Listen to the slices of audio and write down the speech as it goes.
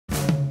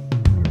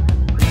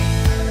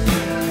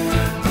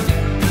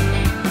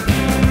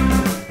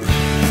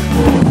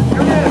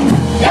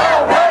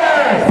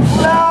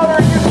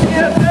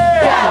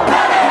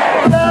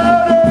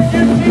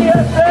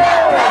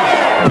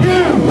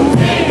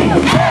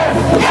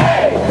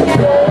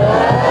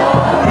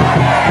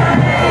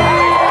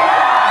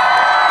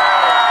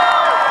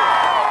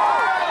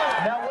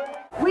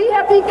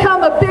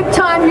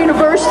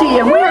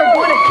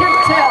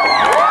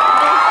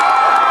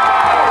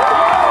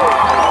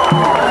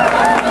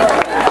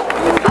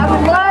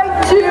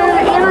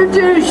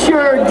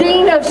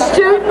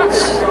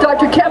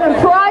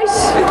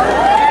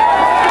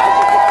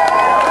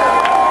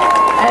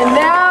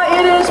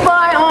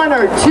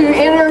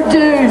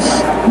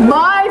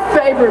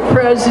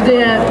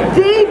president,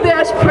 the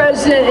best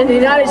president in the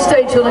United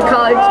States on the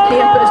college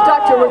campus,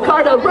 Dr.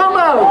 Ricardo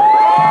Romo.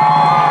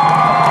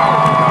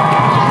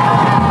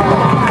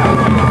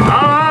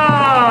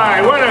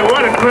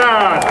 What a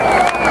crowd.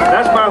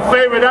 That's my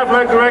favorite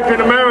athletic director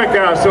in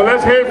America. So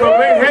let's hear it from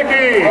Lee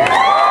Hickey.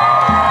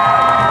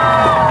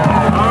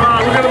 All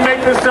right, we're going to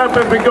make this up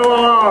as we go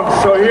along.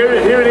 So here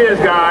it is,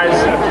 guys.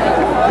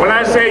 When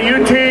I say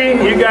UT,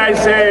 you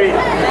guys say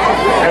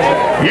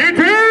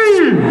UT!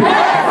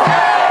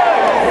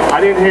 I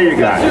didn't hear you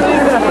guys.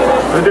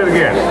 Let's do it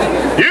again.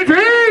 UT!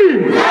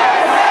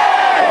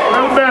 A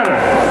little better.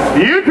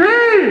 UT!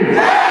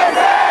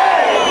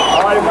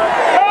 All right,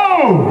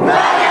 go!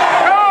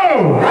 Go!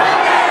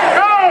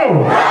 Go!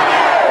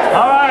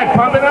 All right,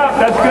 pump it up.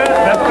 That's good.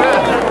 That's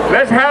good.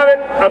 Let's have it.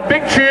 A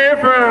big cheer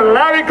for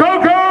Larry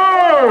Coco!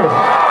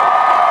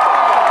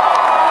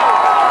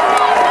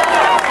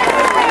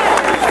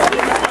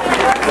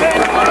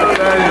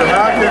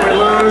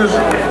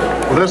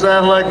 This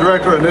athletic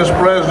director and this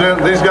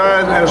president, these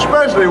guys, and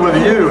especially with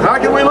you. How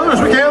can we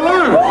lose? We can't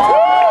lose.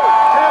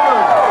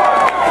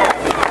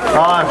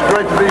 It's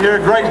great to be here.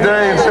 Great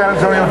day in San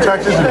Antonio,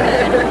 Texas. And,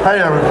 hey,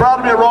 I'm proud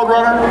to be a road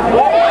runner.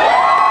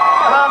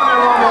 Proud to be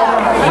a road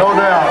runner. No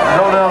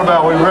doubt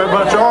about it.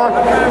 But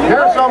here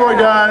are some of the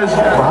guys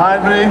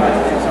behind me.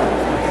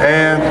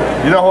 And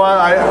you know what?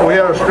 We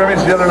had a scrimmage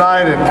the other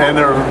night, and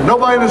there was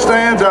nobody in the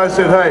stands. I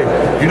said, hey,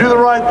 you do the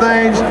right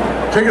things.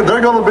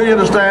 They're going to be in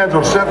the stands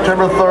on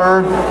September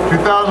 3rd,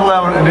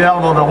 2011 in the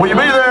Alamo Dome. Will you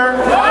be there?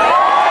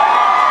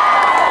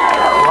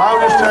 Well, I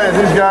would just tell you,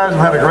 these guys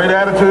have had a great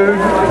attitude,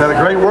 had a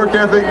great work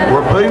ethic.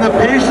 We're putting the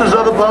pieces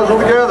of the puzzle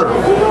together.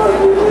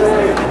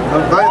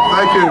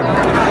 Thank you.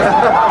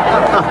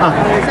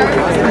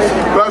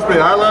 Trust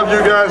me, I love you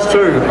guys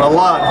too, a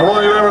lot, more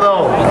than you ever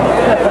know.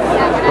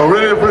 I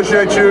really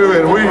appreciate you,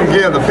 and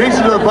again, the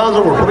pieces of the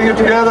puzzle, we're putting it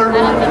together.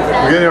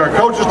 We're getting our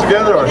coaches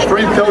together, our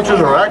strength coaches,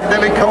 our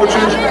academic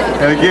coaches,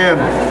 and again,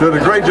 doing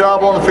a great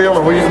job on the field,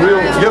 and we'll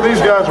give these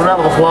guys a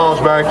round of applause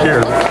back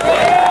here.